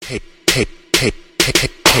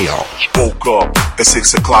Chaos. Woke up at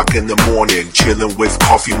 6 o'clock in the morning, chilling with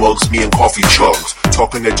coffee mugs, me and coffee chugs,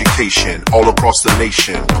 talking education all across the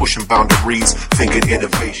nation, pushing boundaries, thinking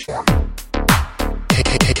innovation.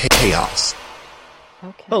 Chaos.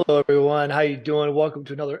 Okay. Hello, everyone. How you doing? Welcome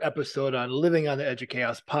to another episode on Living on the Edge of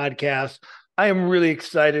Chaos podcast. I am really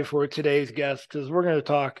excited for today's guest because we're going to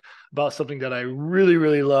talk about something that I really,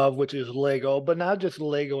 really love, which is Lego, but not just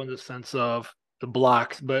Lego in the sense of the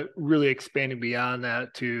blocks, but really expanding beyond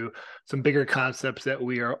that to some bigger concepts that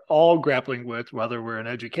we are all grappling with, whether we're in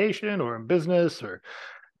education or in business or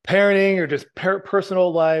parenting or just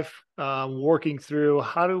personal life, working through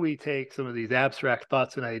how do we take some of these abstract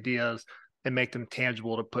thoughts and ideas and make them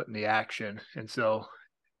tangible to put in the action. And so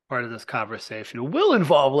part of this conversation will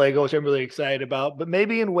involve Lego, which I'm really excited about, but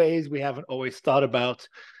maybe in ways we haven't always thought about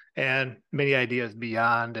and many ideas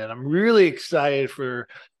beyond. And I'm really excited for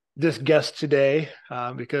this guest today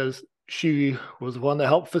because she was one that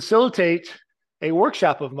helped facilitate a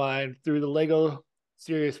workshop of mine through the Lego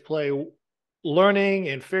Serious Play learning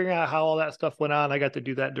and figuring out how all that stuff went on. I got to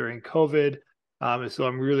do that during COVID. And so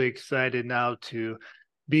I'm really excited now to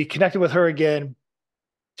be connected with her again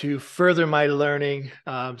to further my learning.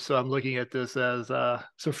 So I'm looking at this as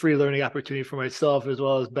some free learning opportunity for myself, as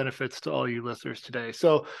well as benefits to all you listeners today.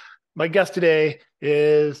 So my guest today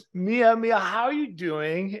is Mia. Mia, how are you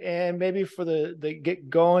doing? And maybe for the get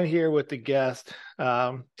going here with the guest,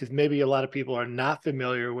 because maybe a lot of people are not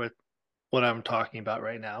familiar with what I'm talking about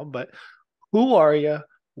right now, but who are you?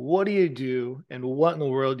 What do you do? And what in the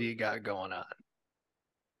world do you got going on?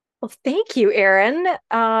 Well, thank you, Aaron.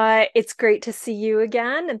 It's great to see you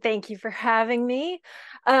again, and thank you for having me.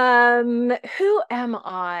 Who am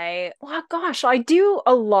I? Well, gosh, I do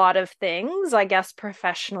a lot of things, I guess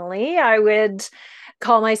professionally. I would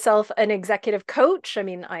call myself an executive coach. I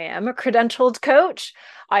mean, I am a credentialed coach.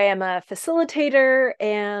 I am a facilitator,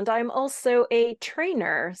 and I'm also a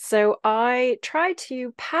trainer. So I try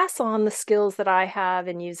to pass on the skills that I have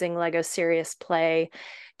in using Lego Serious Play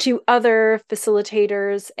to other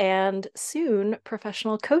facilitators and soon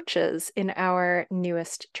professional coaches in our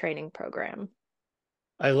newest training program.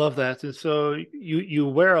 I love that. And so you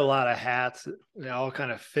wear a lot of hats. They all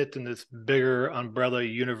kind of fit in this bigger umbrella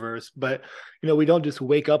universe. But we don't just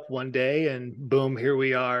wake up one day and boom, here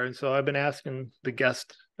we are. And so I've been asking the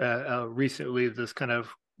guest recently this kind of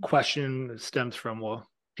question that stems from, well,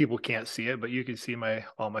 people can't see it, but you can see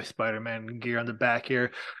all my Spider-Man gear on the back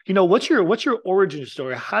here. What's your origin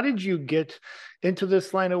story? How did you get into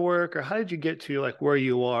this line of work, or how did you get to like where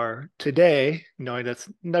you are today? Knowing that's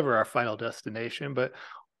never our final destination, but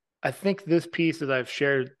I think this piece that I've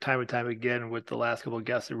shared time and time again with the last couple of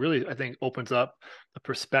guests, it really, I think, opens up the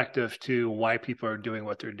perspective to why people are doing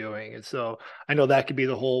what they're doing. And so I know that could be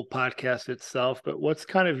the whole podcast itself, but what's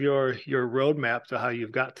kind of your roadmap to how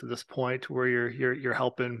you've got to this point where you're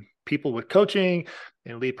helping people with coaching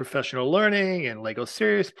and lead professional learning and Lego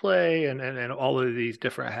Serious Play and all of these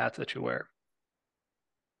different hats that you wear?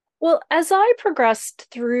 Well, as I progressed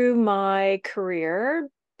through my career,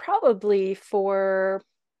 probably for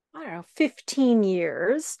I don't know, 15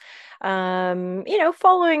 years,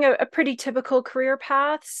 following a pretty typical career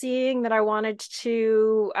path, seeing that I wanted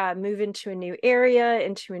to move into a new area,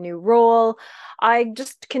 into a new role, I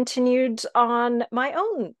just continued on my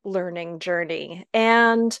own learning journey.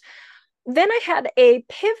 And then I had a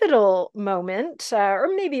pivotal moment, or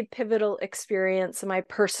maybe a pivotal experience in my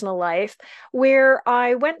personal life, where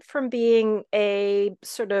I went from being a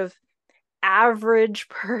sort of average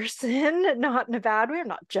person, not in a bad way, I'm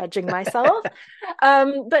not judging myself,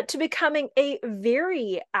 but to becoming a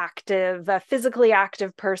very active, physically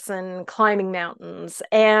active person climbing mountains.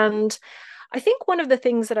 And I think one of the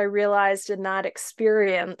things that I realized in that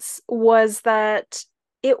experience was that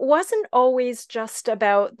it wasn't always just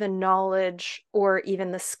about the knowledge or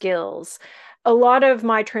even the skills. A lot of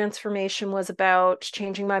my transformation was about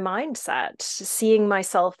changing my mindset, seeing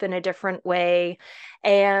myself in a different way.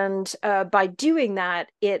 And by doing that,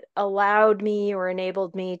 it allowed me or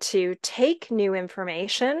enabled me to take new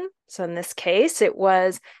information. So in this case, it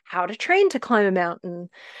was how to train to climb a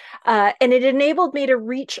mountain. And it enabled me to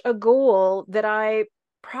reach a goal that I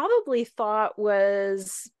probably thought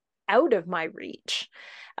was out of my reach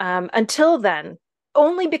until then,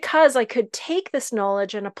 only because I could take this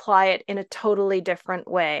knowledge and apply it in a totally different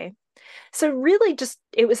way. So really just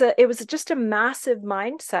it was just a massive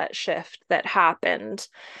mindset shift that happened.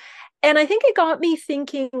 And I think it got me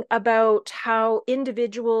thinking about how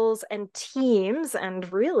individuals and teams and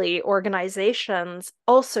really organizations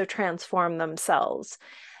also transform themselves.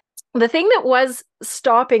 The thing that was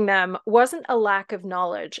stopping them wasn't a lack of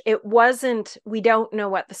knowledge. It wasn't, we don't know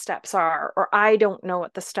what the steps are, or I don't know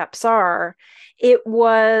what the steps are. It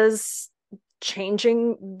was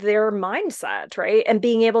changing their mindset, right? And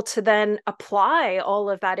being able to then apply all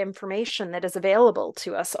of that information that is available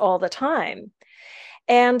to us all the time.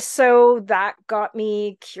 And so that got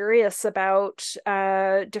me curious about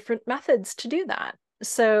different methods to do that.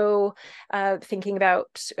 So thinking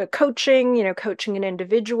about coaching, coaching an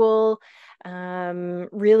individual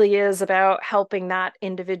really is about helping that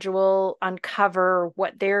individual uncover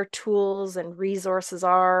what their tools and resources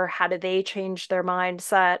are. How do they change their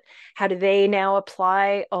mindset? How do they now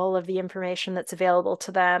apply all of the information that's available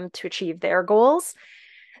to them to achieve their goals?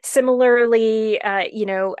 Similarly, at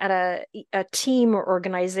a team or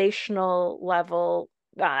organizational level,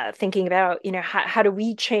 thinking about, how do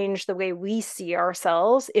we change the way we see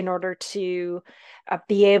ourselves in order to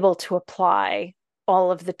be able to apply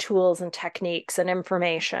all of the tools and techniques and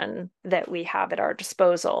information that we have at our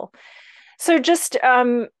disposal. So just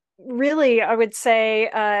really, I would say,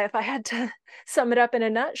 if I had to sum it up in a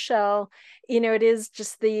nutshell, it is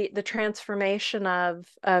just the transformation of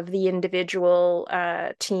the individual,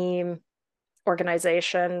 team,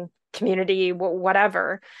 organization, community,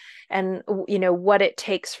 whatever, and what it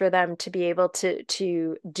takes for them to be able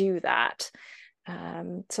to do that.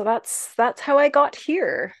 So that's how I got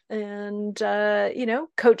here, and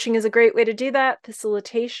coaching is a great way to do that.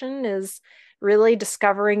 Facilitation is really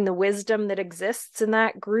discovering the wisdom that exists in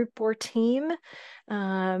that group or team,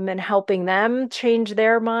 and helping them change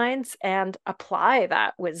their minds and apply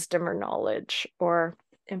that wisdom or knowledge or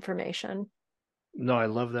information. No, I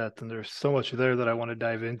love that. And there's so much there that I want to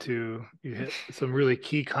dive into. You hit some really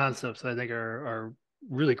key concepts I think are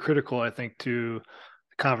really critical, I think, to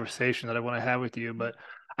the conversation that I want to have with you. But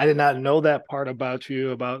I did not know that part about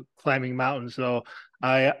you, about climbing mountains. So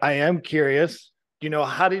I am curious,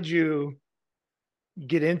 how did you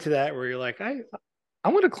get into that where you're like, I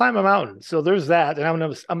want to climb a mountain. So there's that. And I'm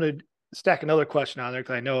gonna stack another question on there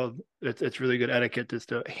because I know it's really good etiquette just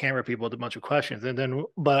to hammer people with a bunch of questions. And then,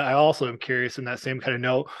 but I also am curious in that same kind of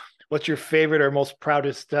note, what's your favorite or most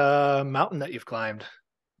proudest mountain that you've climbed?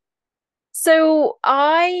 So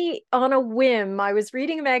on a whim, I was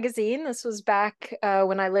reading a magazine. This was back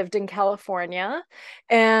when I lived in California,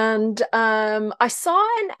 and I saw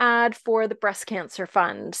an ad for the Breast Cancer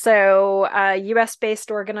Fund. So a U.S.-based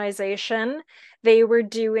organization. They were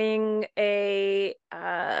doing a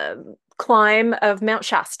climb of Mount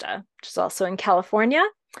Shasta, which is also in California.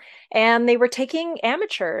 And they were taking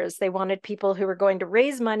amateurs. They wanted people who were going to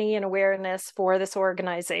raise money and awareness for this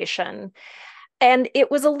organization. And it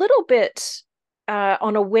was a little bit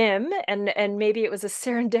on a whim, and maybe it was a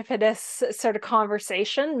serendipitous sort of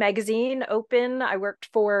conversation. Magazine open. I worked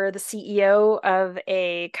for the CEO of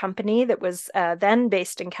a company that was then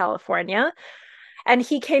based in California. And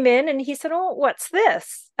he came in and he said, "Oh, what's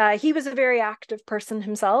this?" He was a very active person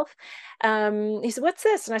himself. He said, "What's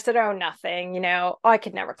this?" And I said, "Oh, nothing. I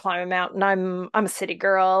could never climb a mountain. I'm a city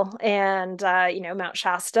girl, and Mount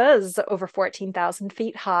Shasta is over 14,000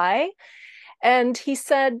 feet high." And he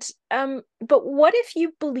said, "But what if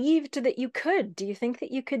you believed that you could? Do you think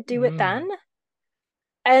that you could do it Mm. then?"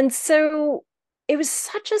 And so it was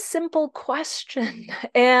such a simple question.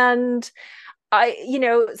 And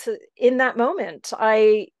so in that moment,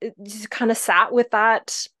 I just kind of sat with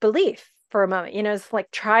that belief for a moment, it's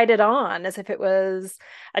like tried it on as if it was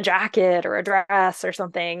a jacket or a dress or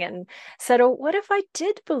something, and said, "Oh, what if I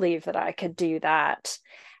did believe that I could do that?"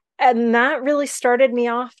 And that really started me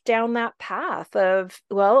off down that path of,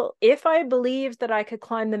 well, if I believed that I could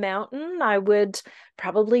climb the mountain, I would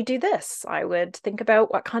probably do this. I would think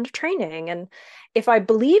about what kind of training. And if I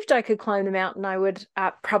believed I could climb the mountain, I would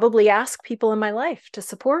probably ask people in my life to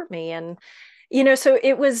support me. And, so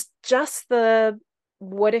it was just the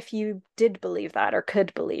what if you did believe that or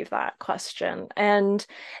could believe that question. And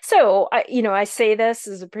so I say this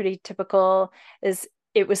is a pretty typical is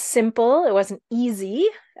it was simple, it wasn't easy,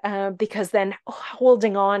 because then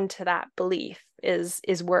holding on to that belief is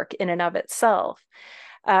work in and of itself.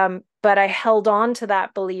 But I held on to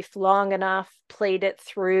that belief long enough, played it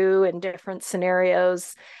through in different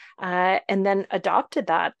scenarios, and then adopted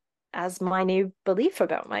that as my new belief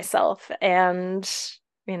about myself. And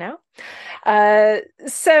you know,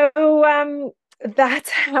 so that's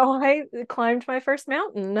how I climbed my first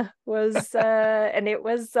mountain, was and it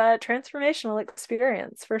was a transformational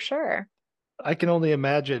experience for sure. I can only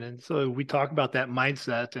imagine. And so we talk about that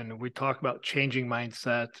mindset and we talk about changing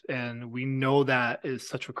mindset. And we know that is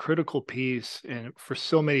such a critical piece. And for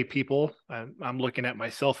so many people, I'm looking at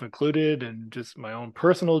myself included and just my own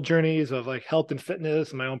personal journeys of like health and fitness,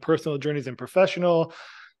 and my own personal journeys and professional.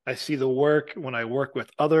 I see the work when I work with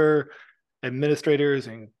other administrators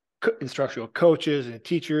and instructional coaches and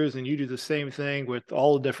teachers, and you do the same thing with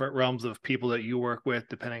all the different realms of people that you work with,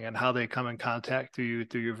 depending on how they come in contact to you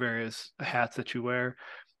through your various hats that you wear.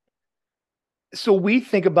 So we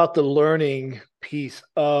think about the learning piece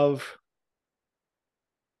of,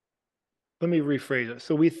 let me rephrase it.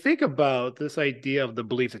 So we think about this idea of the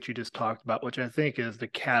belief that you just talked about, which I think is the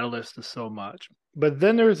catalyst to so much. But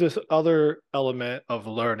then there's this other element of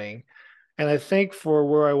learning. And I think for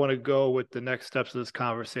where I want to go with the next steps of this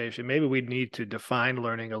conversation, maybe we need to define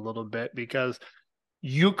learning a little bit, because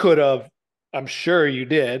you could have, I'm sure you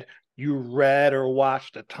did, you read or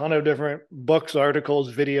watched a ton of different books,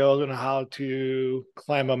 articles, videos on how to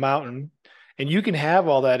climb a mountain. And you can have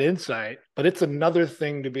all that insight, but it's another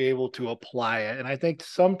thing to be able to apply it. And I think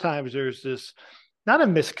sometimes there's this, not a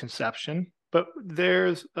misconception, but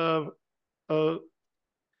there's a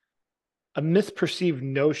misperceived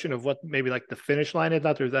notion of what maybe like the finish line is.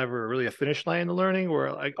 Not there's ever really a finish line in learning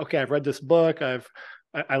where like, okay, I've read this book,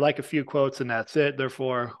 I like a few quotes and that's it.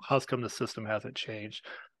 Therefore, how's come the system hasn't changed?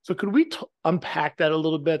 So could we unpack that a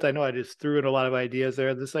little bit? I know I just threw in a lot of ideas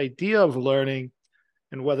there. This idea of learning,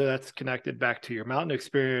 and whether that's connected back to your mountain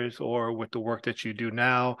experience or with the work that you do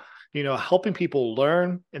now, helping people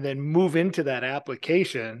learn and then move into that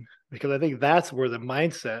application, because I think that's where the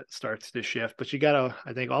mindset starts to shift. But you got to,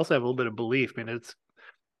 I think, also have a little bit of belief. I mean, it's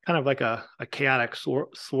kind of like a chaotic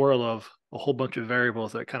swirl of a whole bunch of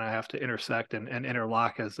variables that kind of have to intersect and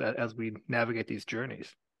interlock as we navigate these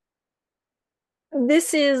journeys.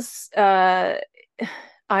 This is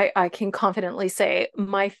I can confidently say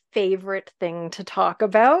my favorite thing to talk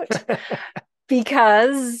about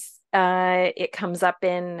because it comes up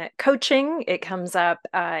in coaching. It comes up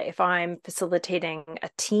if I'm facilitating a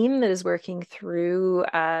team that is working through,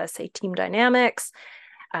 say, team dynamics.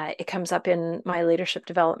 It comes up in my leadership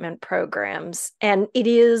development programs. And it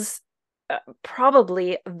is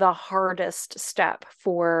probably the hardest step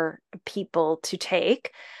for people to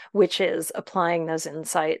take, which is applying those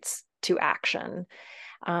insights to action.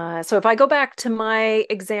 So if I go back to my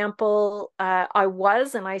example, I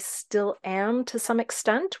was, and I still am to some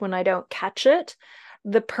extent when I don't catch it,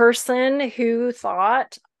 the person who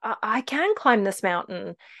thought, I can climb this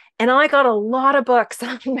mountain. And I got a lot of books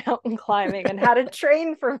on mountain climbing and how to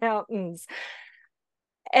train for mountains.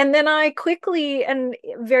 And then I quickly and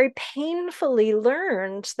very painfully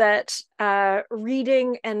learned that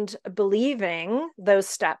reading and believing those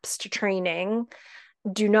steps to training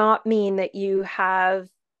do not mean that you have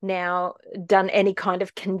now done any kind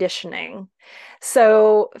of conditioning.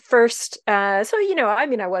 So first, I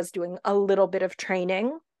was doing a little bit of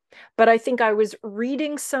training, but I think I was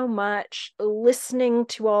reading so much, listening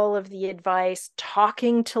to all of the advice,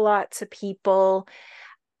 talking to lots of people,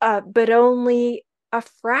 but only a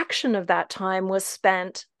fraction of that time was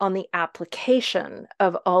spent on the application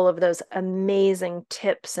of all of those amazing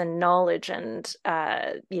tips and knowledge and,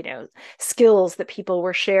 skills that people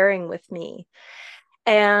were sharing with me.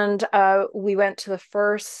 And we went to the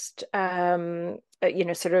first,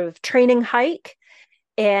 sort of training hike,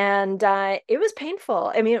 and it was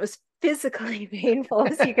painful. I mean, it was physically painful,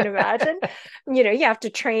 as you can imagine. You have to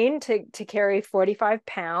train to carry 45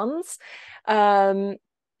 pounds.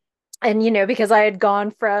 And, because I had gone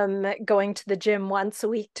from going to the gym once a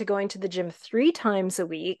week to going to the gym 3 times a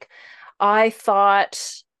week, I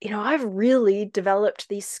thought, I've really developed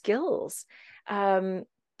these skills.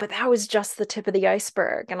 But that was just the tip of the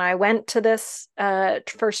iceberg. And I went to this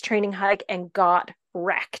first training hike and got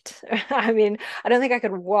wrecked. I mean, I don't think I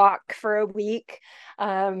could walk for a week.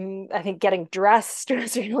 I think getting dressed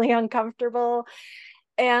was really uncomfortable.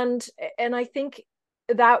 And I think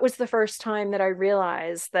that was the first time that I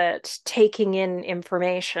realized that taking in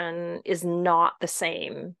information is not the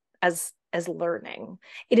same as learning.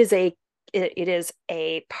 It is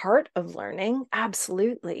a part of learning,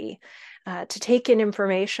 absolutely. To take in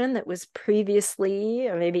information that was previously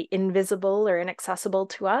maybe invisible or inaccessible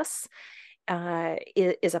to us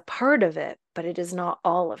is a part of it, but it is not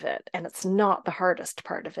all of it, and it's not the hardest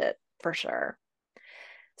part of it for sure.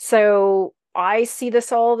 So I see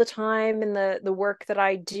this all the time in the work that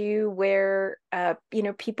I do, where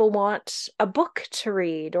people want a book to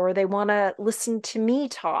read, or they want to listen to me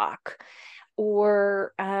talk,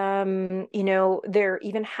 or they're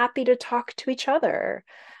even happy to talk to each other.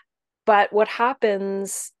 But what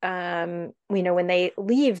happens, when they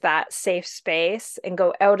leave that safe space and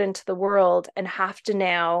go out into the world and have to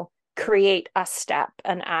now create a step,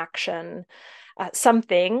 an action,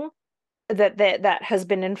 something that has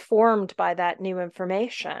been informed by that new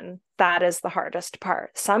information, that is the hardest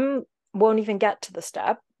part. Some won't even get to the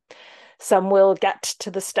step. Some will get to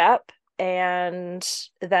the step and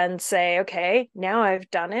then say, okay, now I've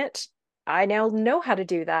done it. I now know how to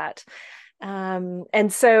do that.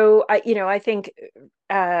 And so I think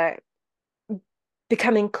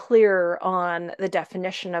becoming clear on the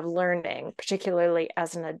definition of learning, particularly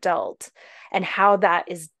as an adult, and how that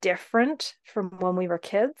is different from when we were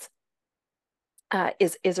kids,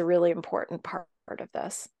 is a really important part of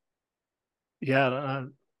this. Yeah,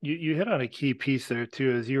 you hit on a key piece there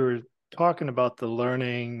too, as you were talking about the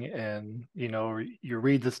learning, and you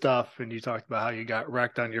read the stuff, and you talked about how you got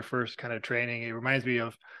wrecked on your first kind of training. It reminds me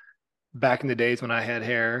of back in the days when I had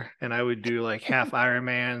hair, and I would do like half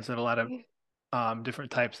Ironmans and a lot of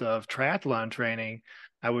different types of triathlon training.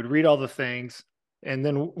 I would read all the things, and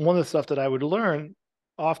then one of the stuff that I would learn,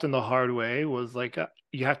 often the hard way, was like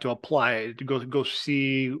you have to apply it to go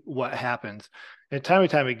see what happens. And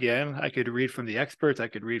time again, I could read from the experts, I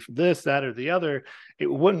could read from this, that, or the other.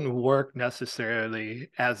 It wouldn't work necessarily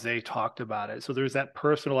as they talked about it. So there's that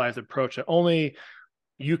personalized approach that only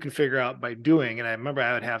you can figure out by doing. And I remember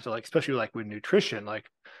I would have to, like, especially like with nutrition, like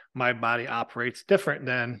my body operates different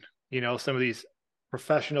than some of these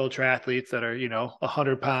professional triathletes that are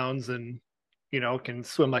 100 pounds and can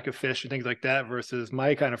swim like a fish and things like that, versus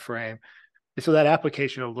my kind of frame. And so that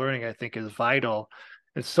application of learning, I think, is vital.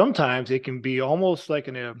 And sometimes it can be almost like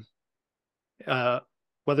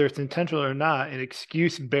whether it's intentional or not, an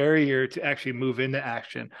excuse barrier to actually move into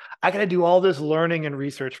action. I got to do all this learning and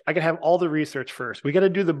research. I got to have all the research first. We got to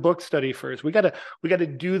do the book study first. We got to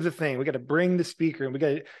do the thing. We got to bring the speaker,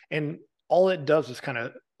 and all it does is kind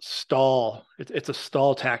of stall. It's a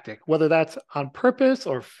stall tactic, whether that's on purpose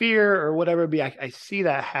or fear or whatever it be. I see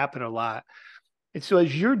that happen a lot. And so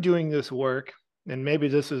as you're doing this work, and maybe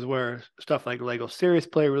this is where stuff like Lego Serious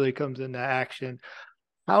Play really comes into action,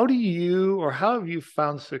 how have you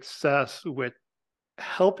found success with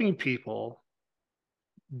helping people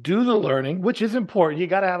do the learning, which is important? You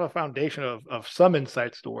got to have a foundation of some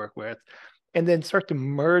insights to work with, and then start to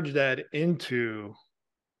merge that into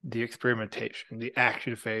the experimentation, the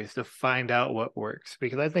action phase, to find out what works.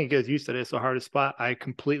 Because I think, as you said, it's the hardest spot. I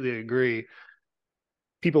completely agree.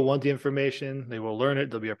 People want the information, they will learn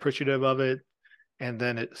it, they'll be appreciative of it, and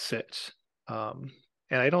then it sits.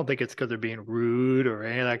 And I don't think it's because they're being rude or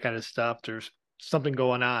any of that kind of stuff. There's something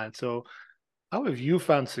going on. So how have you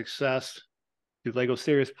found success through Lego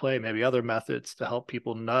Serious Play, maybe other methods, to help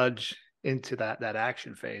people nudge into that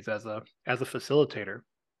action phase as a facilitator?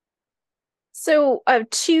 So,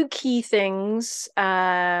 two key things.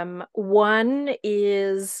 One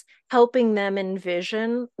is helping them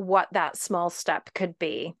envision what that small step could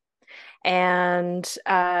be. And,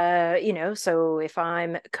 so if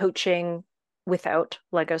I'm coaching without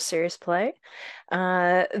Lego Serious Play,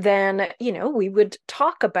 then, we would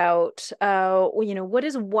talk about, what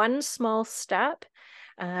is one small step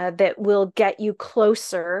that will get you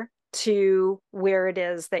closer to where it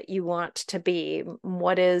is that you want to be.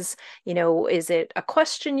 What is it a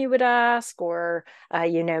question you would ask, or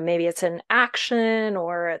maybe it's an action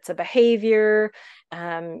or it's a behavior.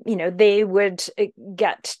 They would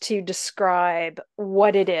get to describe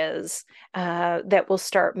what it is that will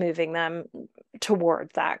start moving them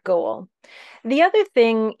toward that goal. The other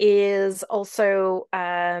thing is also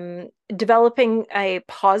developing a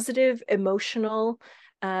positive emotional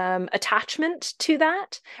attachment to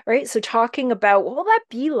that, right? So talking about what will that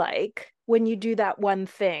be like when you do that one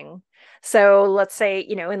thing. So let's say,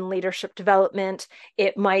 in leadership development,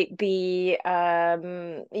 it might be,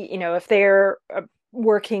 if they're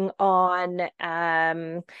working on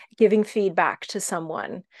giving feedback to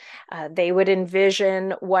someone, they would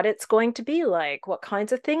envision what it's going to be like, what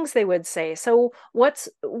kinds of things they would say. So what's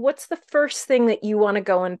the first thing that you want to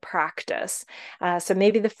go and practice? So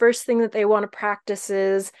maybe the first thing that they want to practice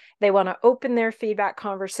is they want to open their feedback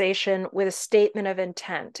conversation with a statement of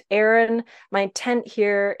intent. Erin, my intent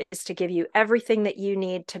here is to give you everything that you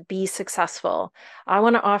need to be successful. I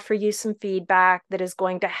want to offer you some feedback that is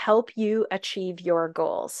going to help you achieve your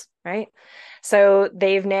goals, right? So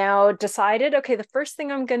they've now decided, okay, the first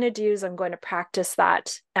thing I'm going to do is I'm going to practice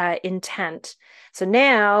that intent. So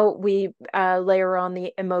now we layer on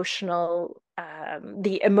the emotional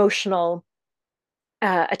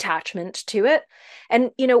attachment to it.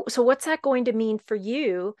 And, so what's that going to mean for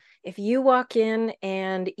you if you walk in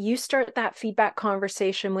and you start that feedback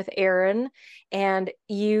conversation with Erin and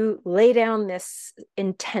you lay down this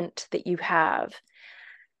intent that you have?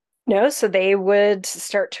 No, so they would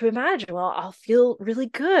start to imagine, well, I'll feel really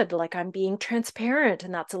good, like I'm being transparent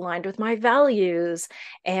and that's aligned with my values.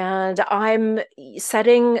 And I'm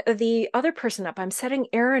setting the other person up. I'm setting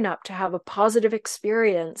Erin up to have a positive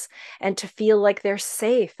experience and to feel like they're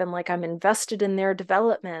safe and like I'm invested in their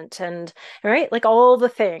development and right, like all the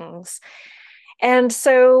things. And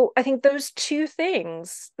so I think those two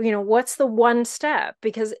things, what's the one step?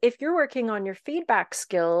 Because if you're working on your feedback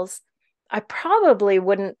skills, I probably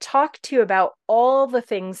wouldn't talk to you about all the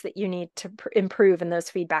things that you need to improve in those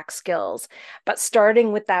feedback skills. But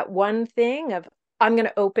starting with that one thing of, I'm going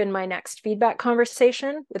to open my next feedback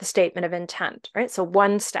conversation with a statement of intent, right? So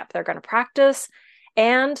one step they're going to practice.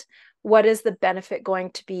 And what is the benefit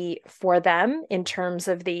going to be for them in terms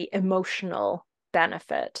of the emotional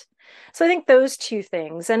benefit? So I think those two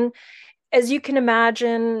things. And as you can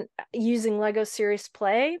imagine, using Lego Serious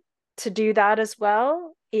Play to do that as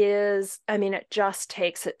well it just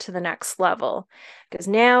takes it to the next level. Because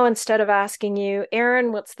now, instead of asking you,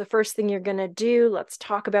 Erin, what's the first thing you're going to do? Let's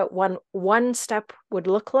talk about one step would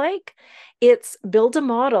look like. It's build a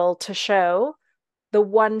model to show the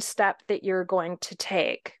one step that you're going to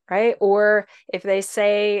take, right? Or if they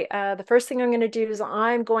say, the first thing I'm going to do is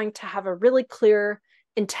I'm going to have a really clear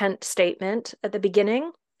intent statement at the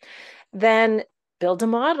beginning, then build a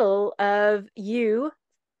model of you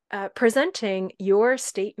presenting your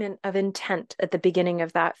statement of intent at the beginning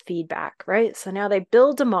of that feedback, right? So now they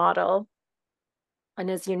build a model.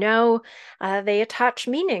 And as you know, they attach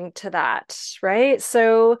meaning to that, right?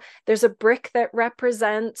 So there's a brick that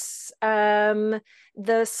represents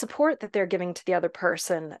the support that they're giving to the other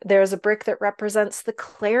person. There's a brick that represents the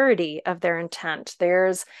clarity of their intent.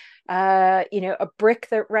 There's a brick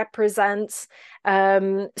that represents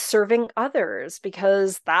serving others,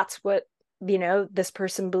 because that's what this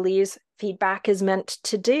person believes feedback is meant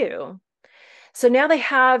to do. So now they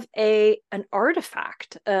have an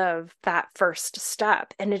artifact of that first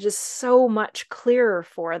step, and it is so much clearer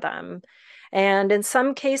for them. And in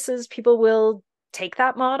some cases, people will take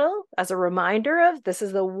that model as a reminder of, this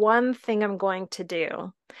is the one thing I'm going to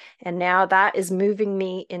do. And now that is moving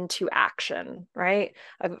me into action, right?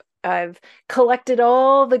 I've collected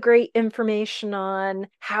all the great information on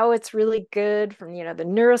how it's really good from, the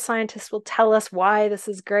neuroscientists will tell us why this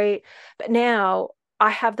is great. But now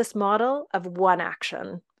I have this model of one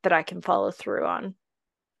action that I can follow through on.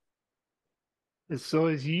 And so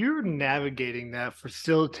as you're navigating that,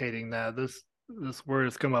 facilitating that, this word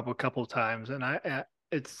has come up a couple of times, and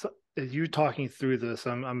it's as you're talking through this,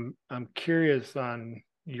 I'm curious on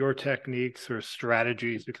your techniques or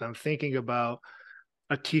strategies, because I'm thinking about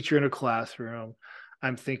a teacher in a classroom.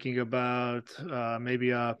 I'm thinking about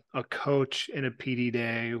maybe a coach in a PD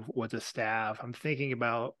day with the staff. I'm thinking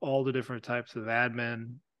about all the different types of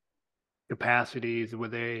admin capacities where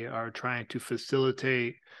they are trying to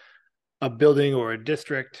facilitate a building or a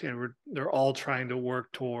district, and they're all trying to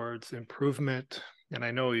work towards improvement. And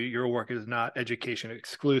I know your work is not education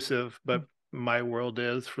exclusive, but my world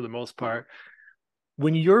is for the most part.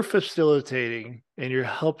 When you're facilitating and you're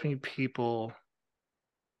helping people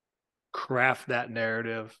craft that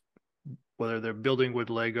narrative, whether they're building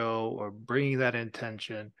with Lego or bringing that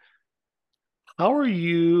intention, how are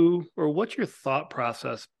you, or what's your thought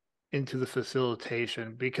process into the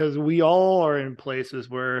facilitation? Because we all are in places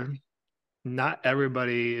where not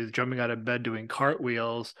everybody is jumping out of bed doing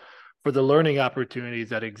cartwheels for the learning opportunities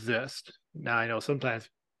that exist. Now, I know sometimes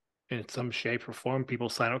in some shape or form, people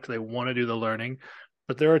sign up because they want to do the learning,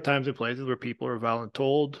 but there are times and places where people are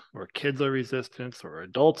voluntold, or kids are resistant, or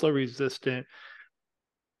adults are resistant.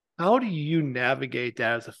 How do you navigate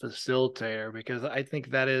that as a facilitator? Because I think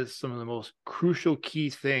that is some of the most crucial key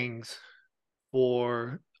things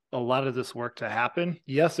for a lot of this work to happen.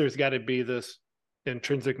 Yes, there's got to be this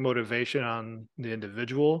intrinsic motivation on the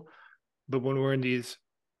individual, but when we're in these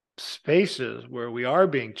spaces where we are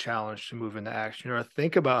being challenged to move into action or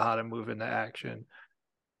think about how to move into action,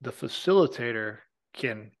 the facilitator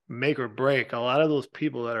can make or break a lot of those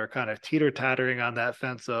people that are kind of teeter-tottering on that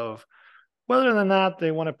fence of whether or not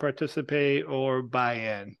they want to participate or buy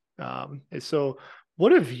in. And so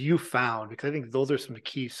what have you found? Because I think those are some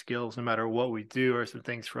key skills, no matter what we do, or some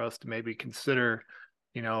things for us to maybe consider,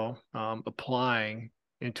 applying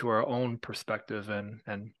into our own perspective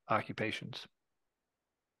and occupations.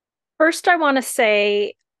 First, I want to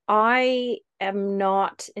say I am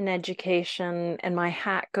not in education, and my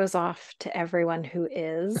hat goes off to everyone who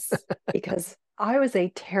is, because I was a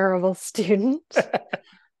terrible student.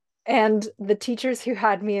 And the teachers who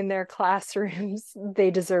had me in their classrooms,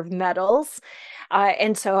 they deserve medals.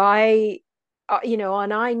 And so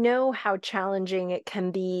and I know how challenging it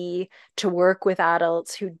can be to work with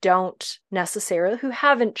adults who who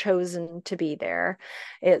haven't chosen to be there.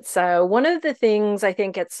 It's one of the things I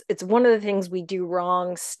think it's one of the things we do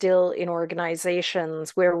wrong still in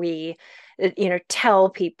organizations where we tell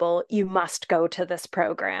people you must go to this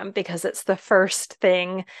program because it's the first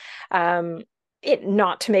thing.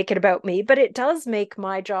 Not to make it about me, but it does make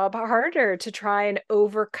my job harder to try and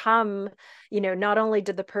overcome. Not only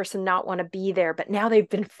did the person not want to be there, but now they've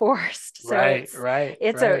been forced. So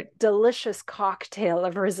it's a delicious cocktail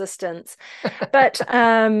of resistance. But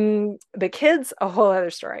the kids, a whole other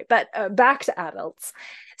story. But back to adults.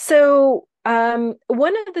 So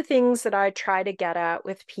one of the things that I try to get at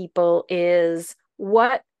with people is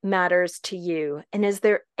what matters to you? And is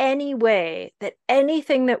there any way that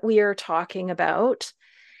anything that we are talking about,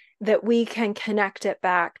 that we can connect it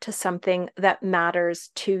back to something that matters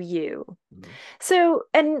to you? Mm-hmm. So,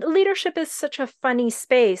 and leadership is such a funny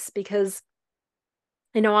space because,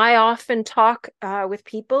 I often talk with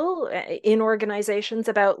people in organizations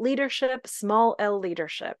about leadership, small L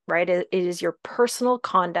leadership, right? It is your personal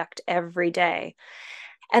conduct every day.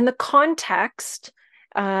 And the context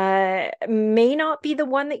may not be the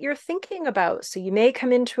one that you're thinking about. So you may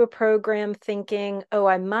come into a program thinking, oh,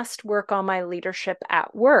 I must work on my leadership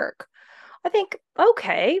at work. I think,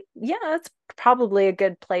 okay, yeah, that's probably a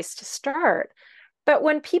good place to start. But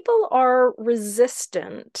when people are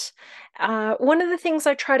resistant, one of the things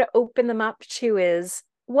I try to open them up to is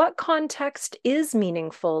what context is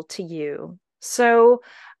meaningful to you? So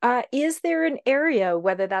is there an area,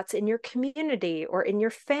 whether that's in your community or in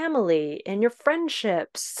your family, in your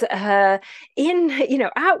friendships, at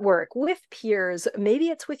work with peers, maybe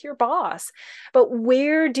it's with your boss, but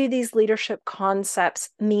where do these leadership concepts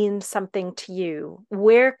mean something to you?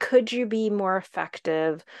 Where could you be more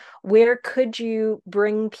effective? Where could you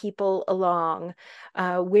bring people along?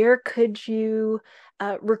 Where could you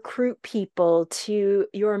recruit people to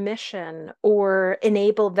your mission or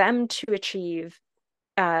enable them to achieve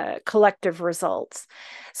collective results?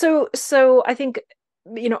 So I think,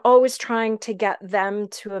 always trying to get them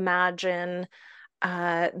to imagine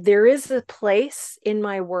there is a place in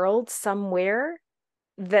my world somewhere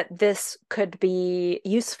that this could be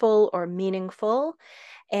useful or meaningful.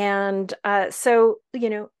 And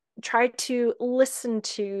try to listen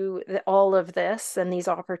to all of this and these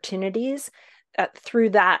opportunities through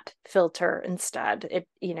that filter instead.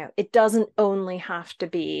 It doesn't only have to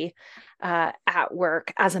be at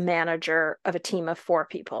work as a manager of a team of 4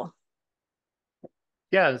 people.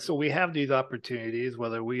 Yeah, so we have these opportunities,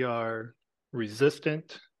 whether we are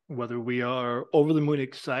resistant, whether we are over the moon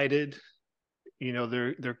excited.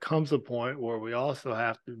 There comes a point where we also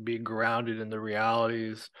have to be grounded in the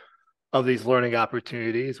realities of these learning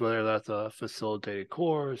opportunities, whether that's a facilitated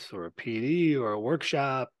course or a PD or a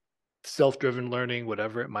workshop, self-driven learning,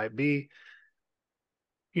 whatever it might be.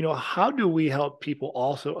 How do we help people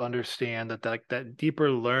also understand that deeper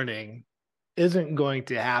learning isn't going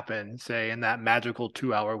to happen, say, in that magical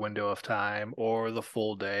 2-hour window of time or the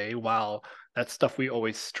full day? While that's stuff we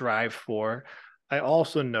always strive for, I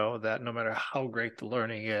also know that no matter how great the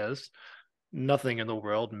learning is, nothing in the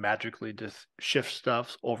world magically just shifts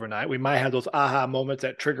stuff overnight. We might have those aha moments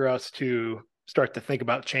that trigger us to start to think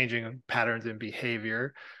about changing patterns in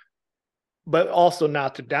behavior, but also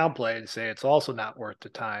not to downplay and say it's also not worth the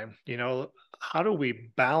time. How do we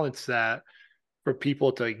balance that for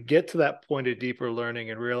people to get to that point of deeper learning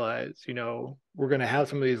and realize, we're going to have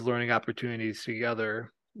some of these learning opportunities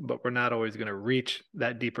together, but we're not always going to reach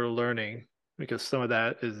that deeper learning because some of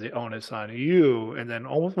that is the onus on you. And then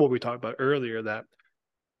almost what we talked about earlier, that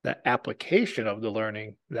application of the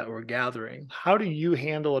learning that we're gathering. How do you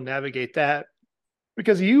handle and navigate that?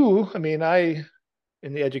 Because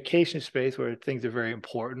in the education space where things are very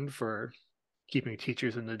important for keeping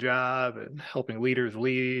teachers in the job and helping leaders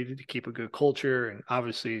lead to keep a good culture and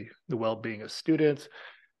obviously the well-being of students.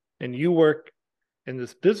 And you work in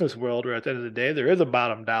this business world where at the end of the day, there is a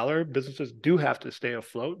bottom dollar. Businesses do have to stay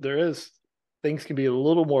afloat. Things can be a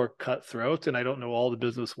little more cutthroat, and I don't know all the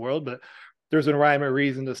business world, but there's a rhyme or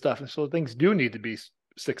reason to stuff. And so things do need to be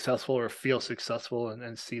successful or feel successful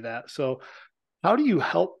and see that. So how do you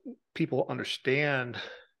help people understand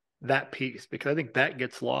that piece? Because I think that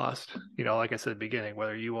gets lost, like I said at the beginning,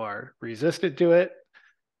 whether you are resistant to it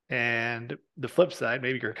and the flip side,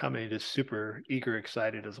 maybe your company is super eager,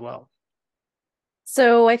 excited as well.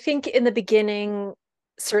 So I think in the beginning,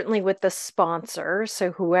 certainly with the sponsor,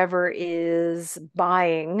 so whoever is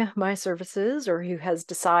buying my services or who has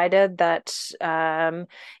decided that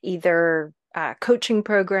either a coaching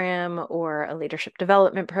program or a leadership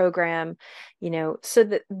development program, so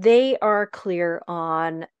that they are clear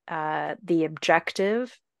on the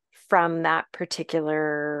objective from that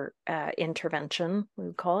particular intervention, we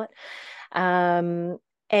would call it. So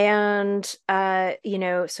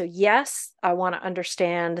yes, I want to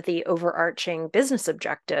understand the overarching business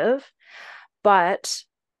objective, but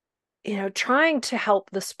trying to help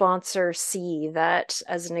the sponsor see that,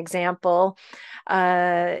 as an example,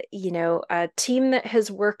 a team that has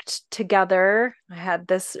worked together, I had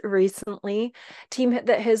this recently, team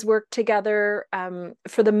that has worked together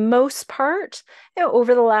for the most part,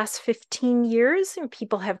 over the last 15 years, and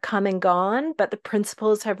people have come and gone, but the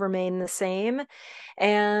principles have remained the same.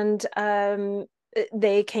 And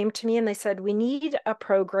they came to me and they said, we need a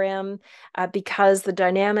program because the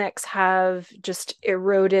dynamics have just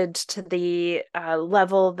eroded to the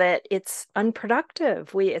level that it's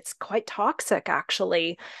unproductive. It's quite toxic,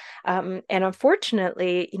 actually. And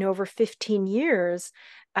unfortunately, over 15 years,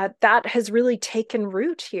 that has really taken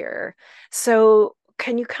root here. So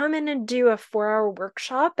can you come in and do a 4-hour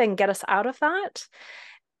workshop and get us out of that?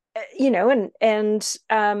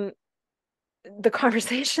 The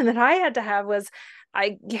conversation that I had to have was,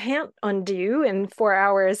 I can't undo in 4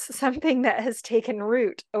 hours something that has taken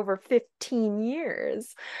root over 15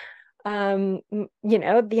 years. The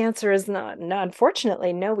answer is not,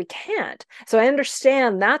 unfortunately, no, we can't. So I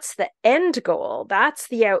understand that's the end goal. That's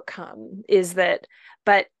the outcome, is that,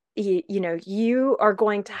 but you are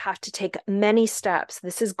going to have to take many steps.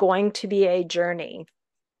 This is going to be a journey.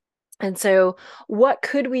 And so what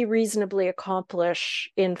could we reasonably accomplish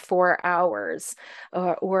in 4 hours?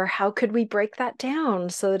 Or how could we break that down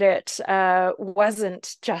so that it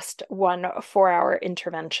wasn't just one 4-hour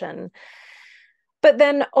intervention? But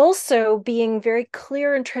then also being very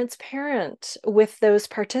clear and transparent with those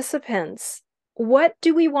participants. What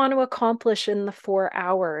do we want to accomplish in the 4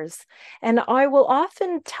 hours? And I will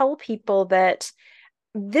often tell people that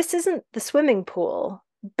this isn't the swimming pool,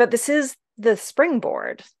 but this is the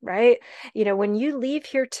springboard, right? When you leave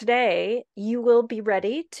here today, you will be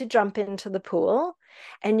ready to jump into the pool,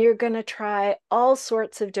 and you're going to try all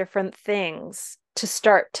sorts of different things to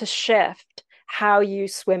start to shift how you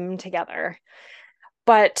swim together.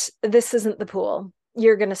 But this isn't the pool.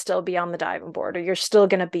 You're going to still be on the diving board, or you're still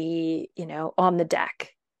going to be, on the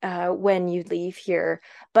deck when you leave here.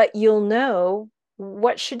 But you'll know,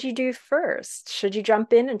 what should you do first? Should you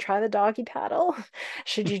jump in and try the doggy paddle?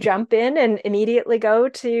 Should you jump in and immediately go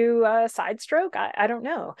to side stroke? I don't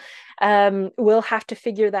know. We'll have to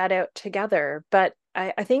figure that out together. But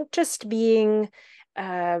I think just being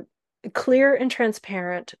clear and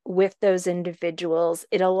transparent with those individuals,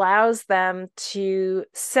 it allows them to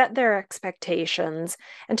set their expectations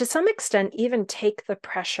and, to some extent, even take the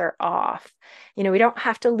pressure off. We don't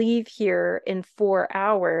have to leave here in 4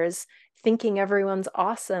 hours thinking everyone's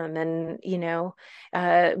awesome and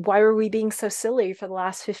why were we being so silly for the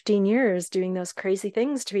last 15 years doing those crazy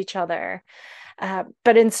things to each other.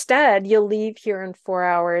 But instead, you'll leave here in 4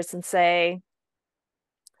 hours and say,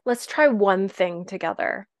 let's try one thing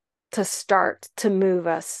together to start to move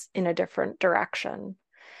us in a different direction.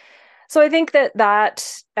 So I think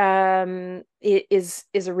that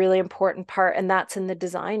is a really important part, and that's in the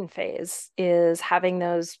design phase, is having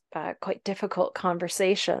those quite difficult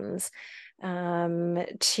conversations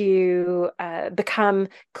to become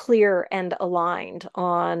clear and aligned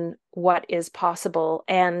on what is possible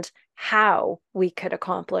and how we could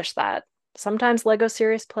accomplish that. Sometimes Lego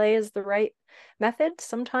Serious Play is the right method,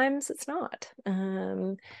 sometimes it's not.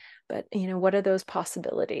 But what are those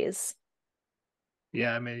possibilities?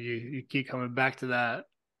 Yeah, I mean, you keep coming back to that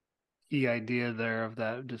key idea there of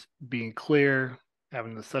that, just being clear,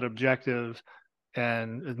 having the set objectives.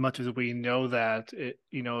 And as much as we know that, it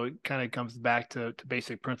kind of comes back to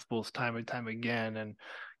basic principles time and time again. And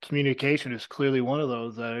communication is clearly one of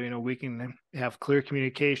those that, we can have clear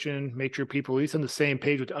communication, make sure people at least on the same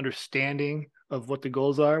page with understanding of what the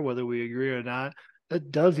goals are, whether we agree or not. That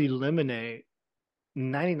does eliminate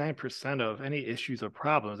 99% of any issues or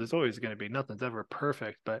problems. There's always going to be, nothing's ever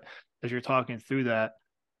perfect, but as you're talking through that,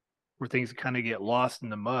 where things kind of get lost in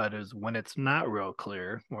the mud is when it's not real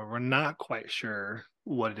clear, where we're not quite sure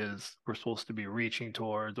what it is we're supposed to be reaching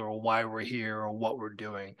towards, or why we're here, or what we're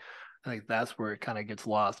doing. I think that's where it kind of gets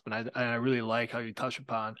lost. But I really like how you touch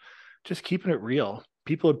upon just keeping it real.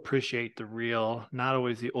 People appreciate the real, not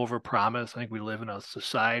always the overpromise. I think we live in a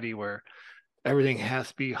society where everything has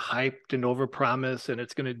to be hyped and overpromised, and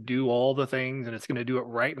it's going to do all the things, and it's going to do it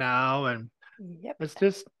right now. And Yep. It's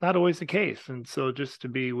just not always the case. And so just to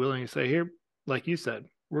be willing to say, here, like you said,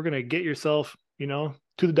 we're going to get yourself,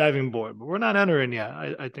 to the diving board, but we're not entering yet.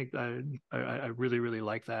 I think I really, really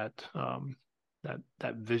like that,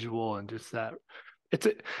 that visual, and just that it's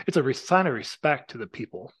a sign of respect to the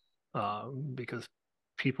people, because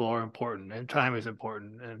people are important and time is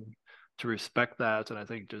important, and to respect that, and I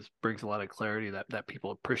think just brings a lot of clarity that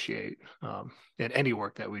people appreciate, in any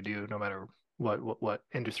work that we do, no matter what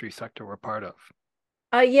industry sector we're part of.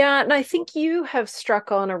 Yeah, and I think you have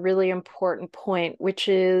struck on a really important point, which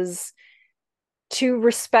is to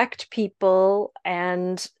respect people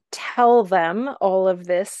and tell them all of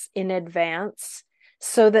this in advance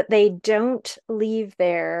so that they don't leave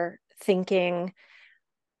there thinking,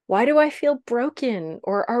 why do I feel broken?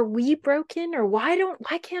 Or are we broken? Or why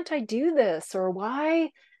can't I do this? Or why,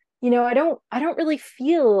 I don't really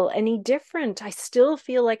feel any different. I still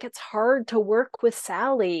feel like it's hard to work with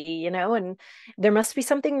Sally, and there must be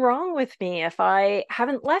something wrong with me if I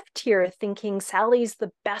haven't left here thinking Sally's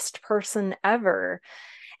the best person ever.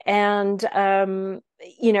 And so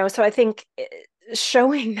I think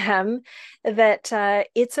showing them that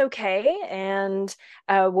it's okay. And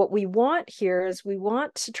what we want here is we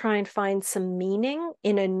want to try and find some meaning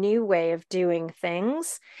in a new way of doing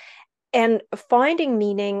things, and finding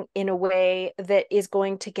meaning in a way that is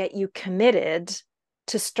going to get you committed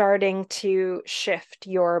to starting to shift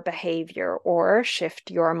your behavior or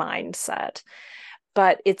shift your mindset.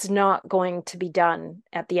 But it's not going to be done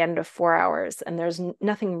at the end of 4 hours, and there's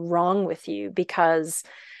nothing wrong with you because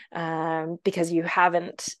you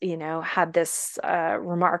haven't, had this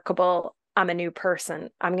remarkable, I'm a new person,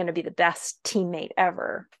 I'm going to be the best teammate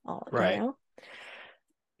ever. Right.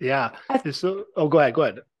 Yeah. So, go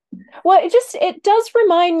ahead. Well, it does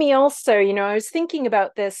remind me also, I was thinking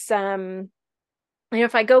about this,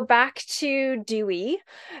 if I go back to Dewey,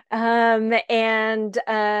 and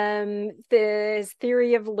the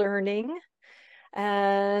theory of learning. So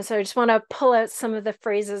I just want to pull out some of the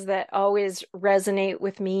phrases that always resonate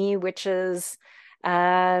with me, which is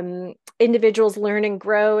individuals learn and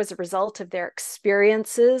grow as a result of their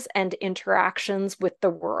experiences and interactions with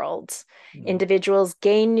the world. Individuals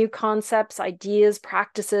gain new concepts, ideas,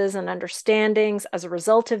 practices, and understandings as a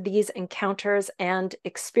result of these encounters and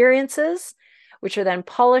experiences, which are then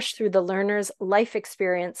polished through the learner's life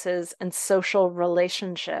experiences and social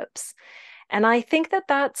relationships. And I think that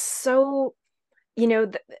that's so,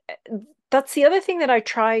 that's the other thing that I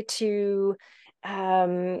try to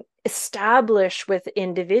establish with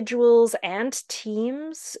individuals and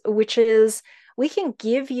teams, which is we can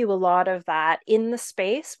give you a lot of that in the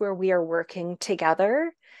space where we are working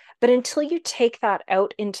together. But until you take that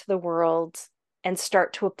out into the world and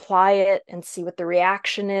start to apply it and see what the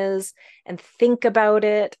reaction is and think about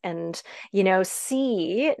it and,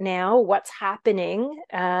 see now what's happening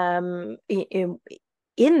in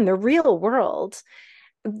the real world,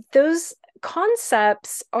 those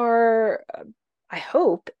concepts are, I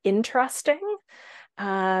hope, interesting.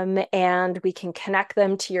 And we can connect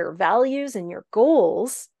them to your values and your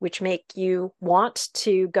goals, which make you want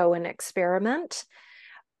to go and experiment.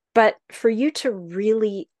 But for you to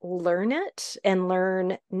really learn it and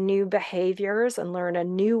learn new behaviors and learn a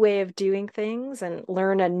new way of doing things and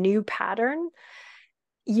learn a new pattern,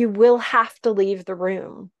 you will have to leave the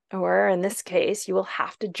room. Or in this case, you will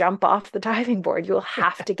have to jump off the diving board. You will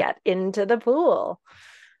have to get into the pool.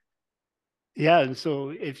 Yeah. And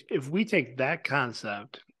so if we take that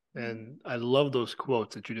concept, and I love those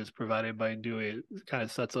quotes that you just provided by Dewey, it kind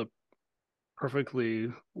of sets up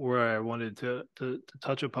perfectly where I wanted to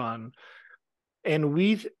touch upon. And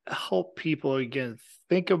we help people, again,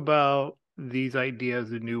 think about these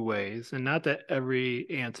ideas in new ways. And not that every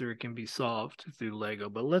answer can be solved through Lego,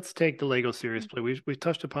 but let's take the Lego Serious Play. We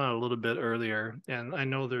touched upon it a little bit earlier, and I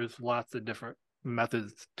know there's lots of different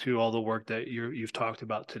methods to all the work that you've talked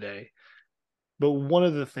about today. But one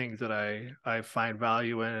of the things that I find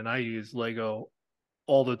value in, and I use Lego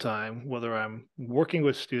all the time, whether I'm working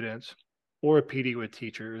with students or a PD with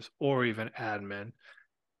teachers or even admin,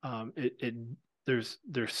 there's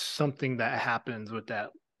something that happens with that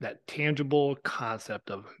tangible concept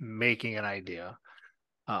of making an idea,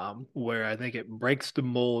 where I think it breaks the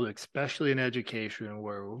mold, especially in education,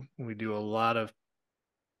 where we do a lot of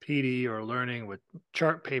PD or learning with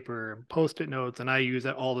chart paper and post-it notes, and I use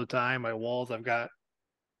that all the time. My walls, I've got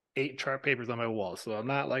 8 chart papers on my wall, so I'm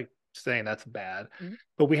not like saying that's bad,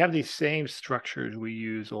 but we have these same structures we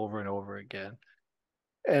use over and over again.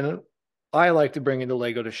 And I like to bring in the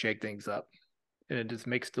Lego to shake things up, and it just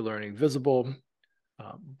makes the learning visible.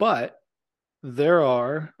 But there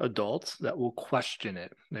are adults that will question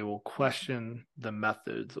it. They will question the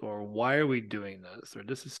methods, or why are we doing this? Or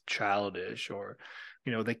this is childish, or,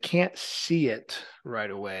 they can't see it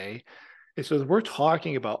right away. And so we're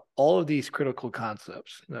talking about all of these critical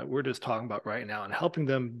concepts that we're just talking about right now and helping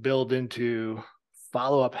them build into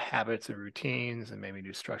follow-up habits and routines and maybe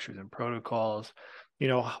new structures and protocols. You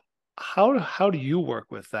know, how do you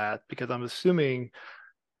work with that? Because I'm assuming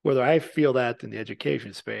whether I feel that in the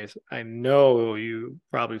education space, I know you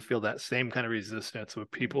probably feel that same kind of resistance with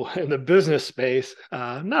people in the business space.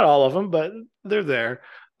 Not all of them, but they're there.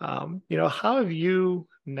 How have you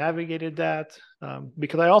navigated that?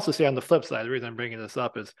 Because I also see on the flip side, the reason I'm bringing this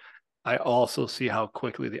up is I also see how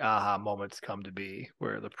quickly the aha moments come to be,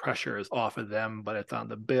 where the pressure is off of them, but it's on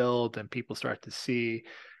the build, and people start to see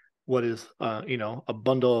what is, a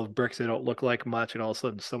bundle of bricks that don't look like much, and all of a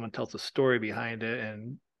sudden someone tells a story behind it,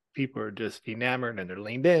 and people are just enamored and they're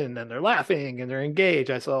leaned in and they're laughing and they're engaged.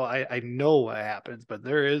 I know what happens, but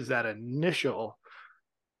there is that initial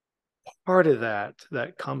part of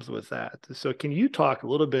that comes with that. So can you talk a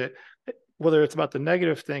little bit, whether it's about the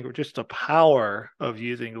negative thing or just the power of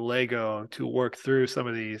using Lego to work through some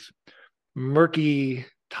of these murky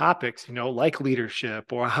topics, like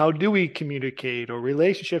leadership, or how do we communicate, or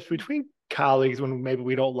relationships between colleagues when maybe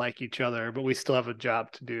we don't like each other, but we still have a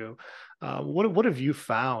job to do. What have you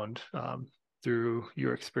found through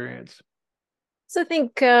your experience? So I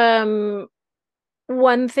think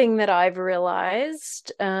one thing that I've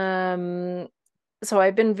realized, so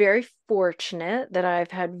I've been very fortunate that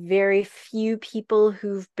I've had very few people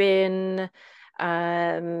who've been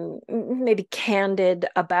maybe candid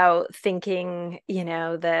about thinking,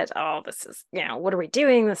 that, oh, this is, what are we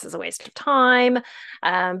doing? This is a waste of time.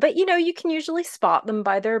 But, you can usually spot them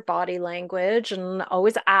by their body language and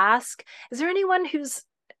always ask, is there anyone who's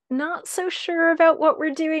not so sure about what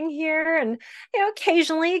we're doing here? And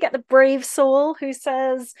occasionally you get the brave soul who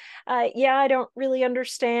says, yeah, I don't really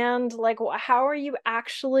understand, like, how are you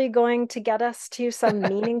actually going to get us to some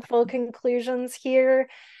meaningful conclusions here?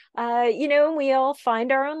 We all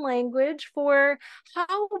find our own language for,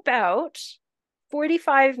 how about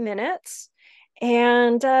 45 minutes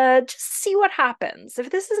and just see what happens. If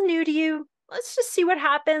this is new to you, let's just see what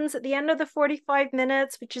happens at the end of the 45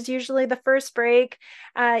 minutes, which is usually the first break.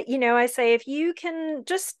 I say, if you can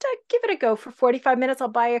just give it a go for 45 minutes, I'll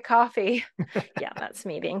buy you coffee. Yeah, that's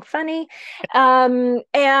me being funny.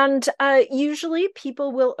 And usually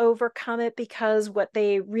people will overcome it, because what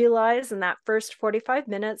they realize in that first 45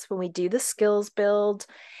 minutes when we do the skills build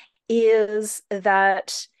is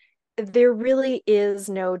that there really is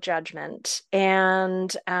no judgment.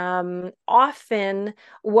 And often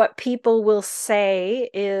what people will say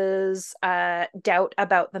is doubt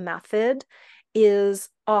about the method is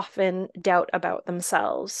often doubt about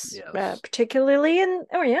themselves. Yes. Particularly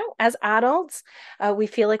as adults, we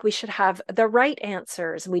feel like we should have the right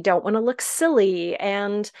answers. We don't want to look silly.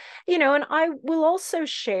 And I will also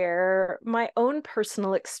share my own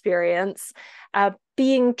personal experience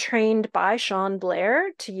being trained by Sean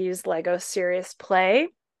Blair to use Lego Serious Play.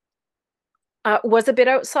 Was a bit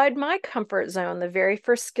outside my comfort zone. The very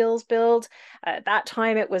first skills build, at that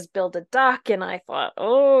time it was build a duck, and I thought,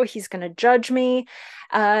 oh, he's going to judge me.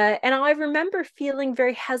 And I remember feeling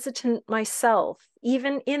very hesitant myself,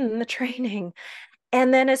 even in the training.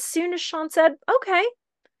 And then as soon as Sean said, okay,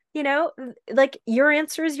 like, your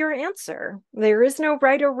answer is your answer. There is no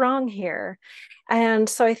right or wrong here. And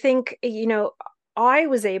so I think, I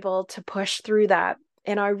was able to push through that.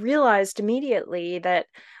 And I realized immediately that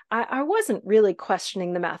I wasn't really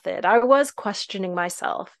questioning the method. I was questioning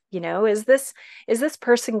myself. Is this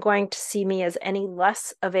person going to see me as any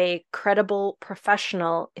less of a credible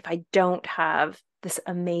professional if I don't have this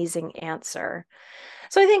amazing answer?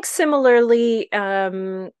 So I think similarly,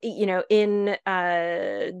 in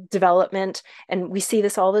development, and we see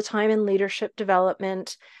this all the time in leadership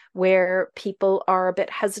development, where people are a bit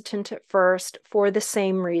hesitant at first for the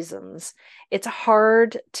same reasons. It's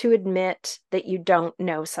hard to admit that you don't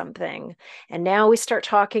know something. And now we start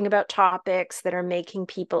talking about topics that are making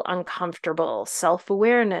people uncomfortable: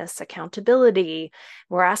 self-awareness, accountability.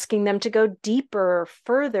 We're asking them to go deeper,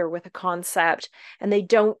 further with a concept, and they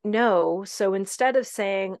don't know. So instead of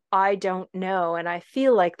saying, I don't know, and I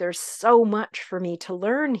feel like there's so much for me to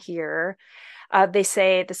learn here, they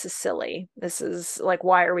say, this is silly. This is like,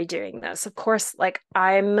 why are we doing this? Of course, like,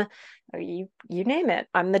 you name it.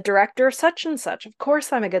 I'm the director of such and such. Of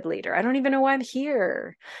course I'm a good leader. I don't even know why I'm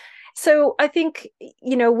here. So I think,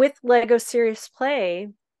 with Lego Serious Play,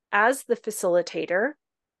 as the facilitator,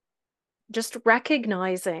 just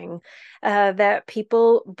recognizing that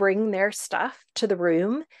people bring their stuff to the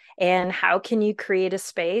room, and how can you create a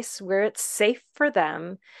space where it's safe for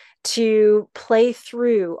them to play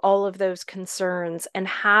through all of those concerns and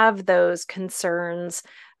have those concerns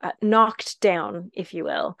knocked down, if you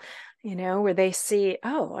will, where they see,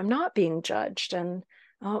 oh, I'm not being judged, and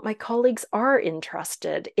oh, my colleagues are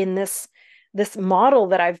interested in this model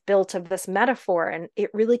that I've built of this metaphor, and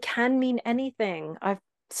it really can mean anything. I've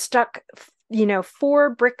stuck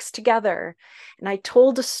 4 bricks together, and I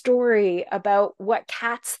told a story about what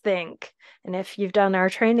cats think, and if you've done our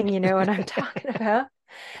training, you know what I'm talking about.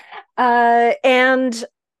 And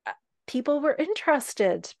people were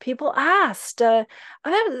interested. People asked, oh,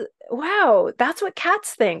 wow, that's what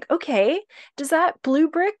cats think. Okay. Does that blue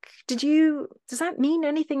brick, does that mean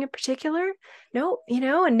anything in particular? No,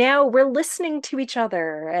 and now we're listening to each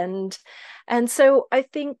other. And so I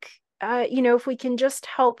think, if we can just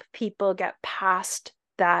help people get past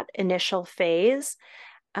that initial phase,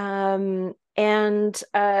 and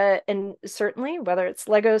certainly whether it's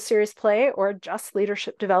Lego Serious Play or just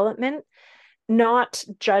leadership development, not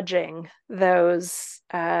judging those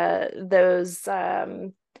maybe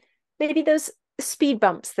those speed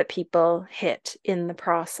bumps that people hit in the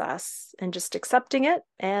process, and just accepting it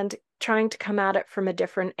and trying to come at it from a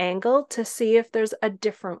different angle to see if there's a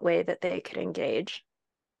different way that they could engage.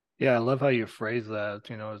 Yeah, I love how you phrase that.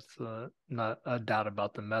 It's not a doubt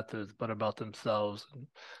about the methods, but about themselves. And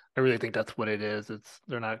I really think that's what it is.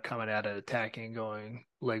 They're not coming at it attacking, going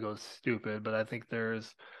Lego's stupid, but I think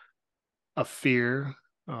there's a fear,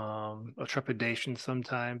 a trepidation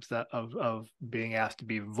sometimes that of being asked to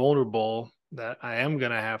be vulnerable, that I am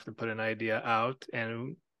going to have to put an idea out.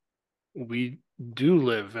 And we do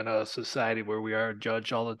live in a society where we are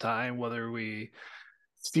judged all the time, whether we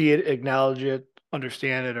see it, acknowledge it,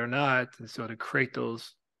 understand it or not. And so to create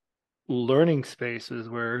those learning spaces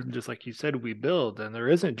where, just like you said, we build and there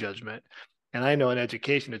isn't judgment. And I know in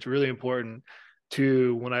education, it's really important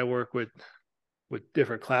to, when I work with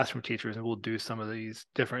different classroom teachers, and we'll do some of these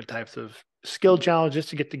different types of skill challenges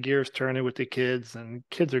to get the gears turning with the kids, and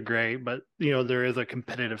kids are great, but there is a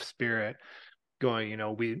competitive spirit going.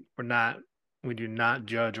 We do not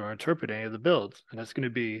judge or interpret any of the builds, and that's going to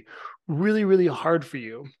be really, really hard for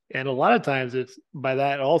you. And a lot of times it's by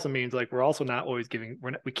that it also means like we're also not always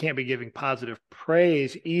we can't be giving positive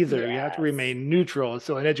praise either. Yes. You have to remain neutral.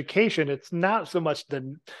 So in education, it's not so much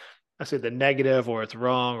the negative, or it's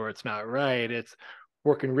wrong, or it's not right. It's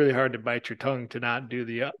working really hard to bite your tongue to not do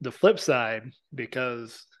the flip side,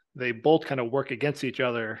 because they both kind of work against each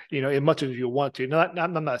other, as much as you want to.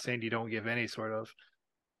 I'm not saying you don't give any sort of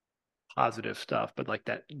positive stuff, but like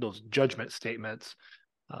those judgment statements,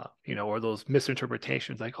 or those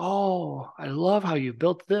misinterpretations, like, oh, I love how you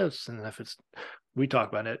built this. And we talk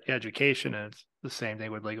about education, and it's the same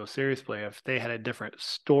thing with Lego Serious Play. If they had a different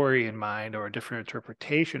story in mind or a different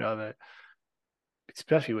interpretation of it,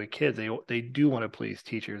 especially with kids, they do want to please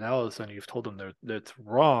teachers. Now all of a sudden you've told them that's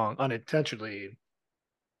wrong unintentionally,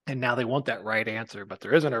 and now they want that right answer, but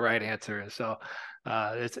there isn't a right answer. And so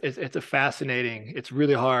it's a fascinating, it's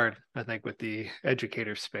really hard, I think, with the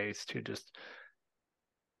educator space to just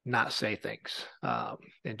not say things.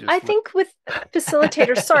 And just I think with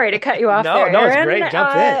facilitators, sorry to cut you off there, No, it's Aaron. great.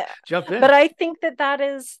 Jump in. But I think that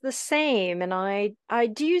is the same. And I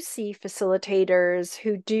do see facilitators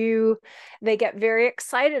who they get very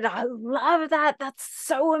excited. I love that. That's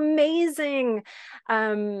so amazing.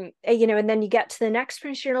 And then you get to the next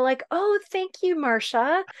person, you're like, oh, thank you,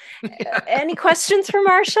 Marcia. Any questions for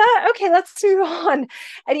Marcia? Okay, let's move on.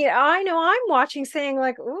 And I know I'm watching saying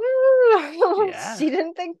like, ooh, Yeah. she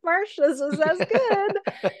didn't think Marcia's was as good.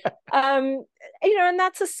 And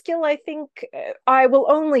that's a skill I think I will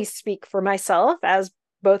only speak for myself as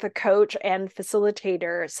both a coach and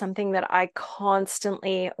facilitator, something that I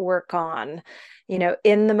constantly work on.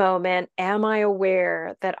 In the moment, am I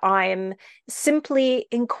aware that I'm simply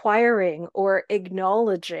inquiring or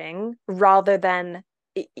acknowledging rather than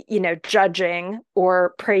judging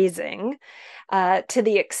or praising, to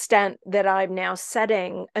the extent that I'm now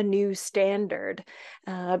setting a new standard,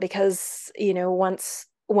 because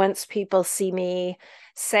once people see me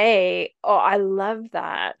say, oh, I love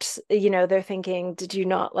that, they're thinking, did you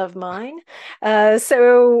not love mine?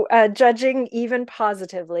 So judging even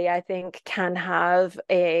positively, I think, can have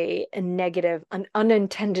a negative, an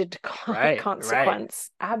unintended consequence.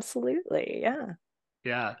 Right. Absolutely.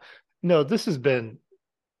 No, this has been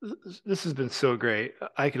so great.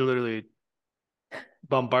 I could literally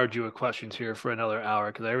bombard you with questions here for another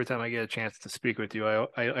hour because every time I get a chance to speak with you,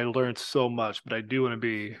 I learned so much, but I do want to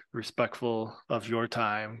be respectful of your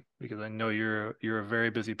time because I know you're a very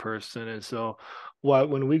busy person. And so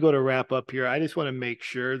when we go to wrap up here, I just want to make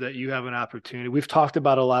sure that you have an opportunity. We've talked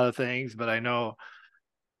about a lot of things, but I know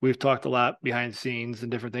we've talked a lot behind the scenes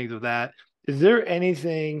and different things with that. Is there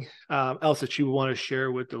anything else that you want to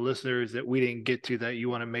share with the listeners that we didn't get to that you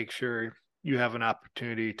want to make sure you have an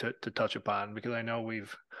opportunity to touch upon? Because I know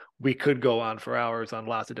we could go on for hours on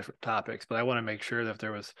lots of different topics, but I want to make sure that if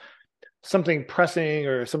there was something pressing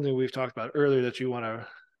or something we've talked about earlier that you want to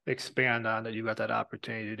expand on, that you got that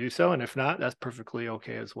opportunity to do so. And if not, that's perfectly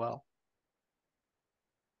okay as well.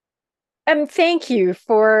 Thank you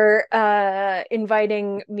for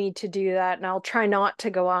inviting me to do that, and I'll try not to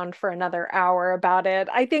go on for another hour about it.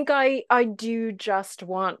 I think I do just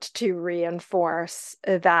want to reinforce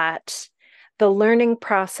that the learning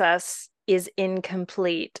process is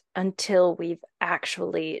incomplete until we've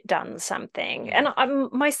actually done something, and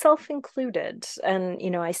I'm myself included.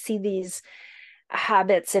 And I see these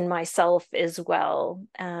habits in myself as well.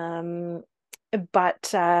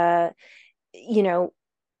 But you know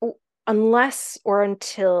unless or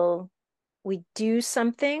until we do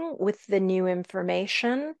something with the new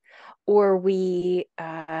information, or we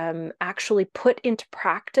actually put into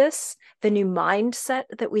practice the new mindset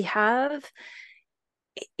that we have,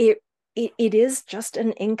 it, it is just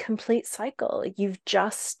an incomplete cycle. You've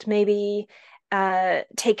just maybe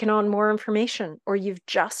taken on more information, or you've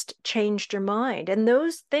just changed your mind, and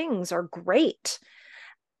those things are great.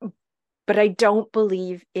 But I don't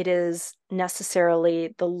believe it is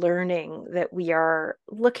necessarily the learning that we are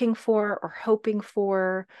looking for or hoping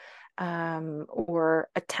for, or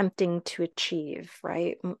attempting to achieve,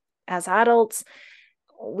 right? As adults,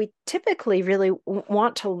 we typically really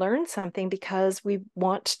want to learn something because we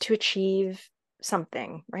want to achieve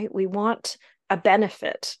something, right? We want a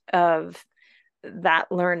benefit of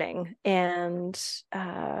that learning, and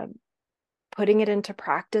putting it into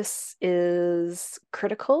practice is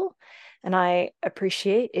critical. And I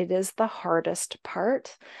appreciate it is the hardest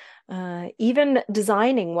part. Even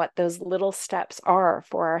designing what those little steps are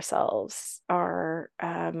for ourselves are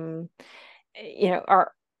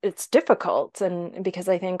it's difficult. And because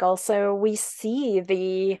I think also we see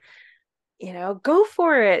the go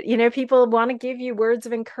for it. People want to give you words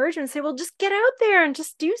of encouragement, say, well, just get out there and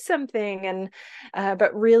just do something. And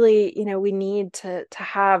but really, we need to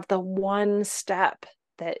have the one step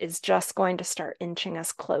that is just going to start inching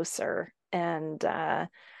us closer. And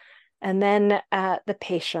then the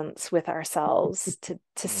patience with ourselves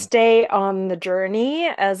to stay on the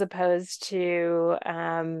journey, as opposed to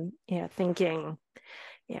thinking,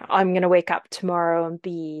 I'm going to wake up tomorrow and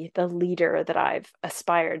be the leader that I've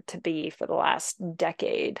aspired to be for the last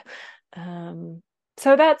decade. So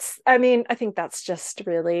I think that's just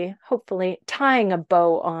really, hopefully, tying a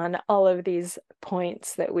bow on all of these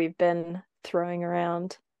points that we've been throwing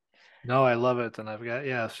around. No, I love it. And I've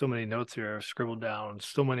got, so many notes here I've scribbled down,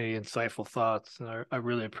 so many insightful thoughts. And I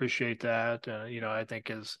really appreciate that. I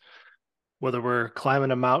think whether we're climbing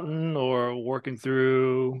a mountain or working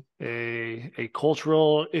through a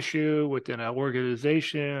cultural issue within an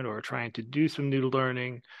organization or trying to do some new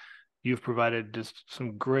learning, you've provided just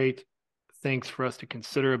some great things for us to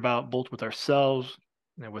consider about both with ourselves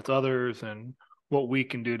and with others, and what we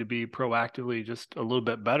can do to be proactively just a little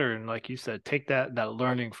bit better. And like you said, take that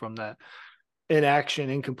learning from that inaction,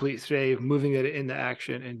 incomplete save, moving it into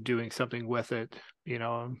action and doing something with it.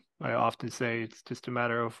 I often say it's just a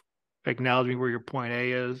matter of acknowledging where your point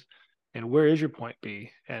A is and where is your point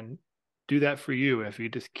B, and do that for you. If you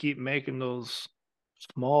just keep making those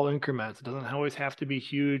small increments, it doesn't always have to be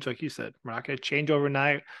huge. Like you said, we're not going to change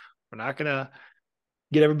overnight. We're not going to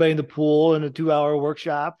get everybody in the pool in a 2-hour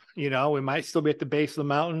workshop. We might still be at the base of the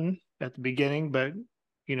mountain at the beginning, but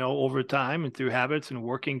over time and through habits and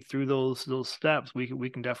working through those steps, we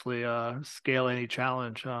can definitely scale any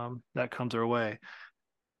challenge that comes our way.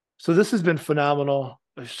 So this has been phenomenal.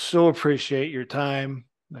 I so appreciate your time.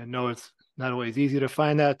 I know it's not always easy to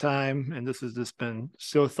find that time, and this has just been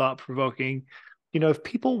so thought-provoking. If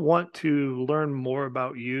people want to learn more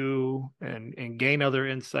about you and gain other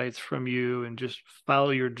insights from you and just follow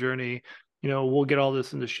your journey, we'll get all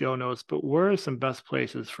this in the show notes, but where are some best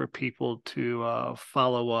places for people to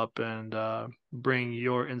follow up and bring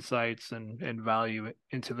your insights and value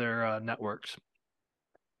into their networks?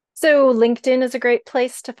 So LinkedIn is a great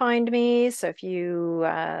place to find me. So if you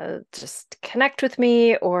just connect with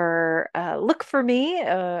me or look for me,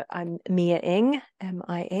 I'm Mia Ing,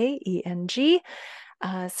 Miaeng.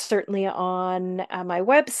 Certainly on my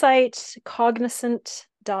website, Cognizant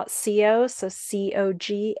cognasscent.co, so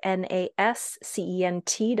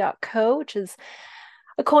cognasscent.co, which is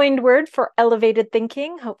a coined word for elevated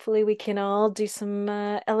thinking. Hopefully we can all do some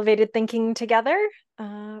elevated thinking together.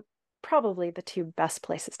 Probably the two best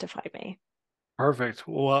places to find me. Perfect.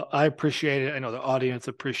 Well, I appreciate it. I know the audience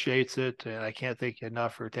appreciates it, and I can't thank you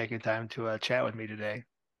enough for taking time to chat with me today.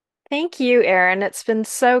 Thank you, Aaron. It's been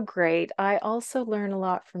so great. I also learn a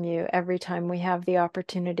lot from you every time we have the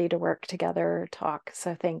opportunity to work together or talk.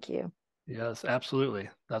 So thank you. Yes, absolutely.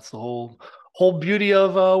 That's the whole beauty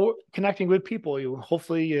of connecting with people.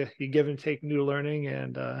 Hopefully you give and take new learning,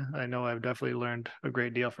 and I know I've definitely learned a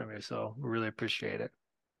great deal from you. So really appreciate it.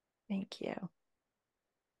 Thank you.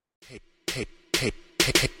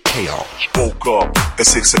 Chaos. Woke up at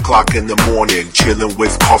 6 o'clock in the morning, chilling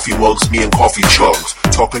with coffee mugs, me and coffee chugs,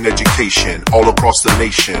 talking education all across the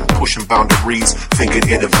nation, pushing boundaries, thinking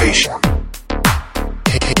innovation.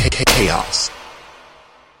 Chaos.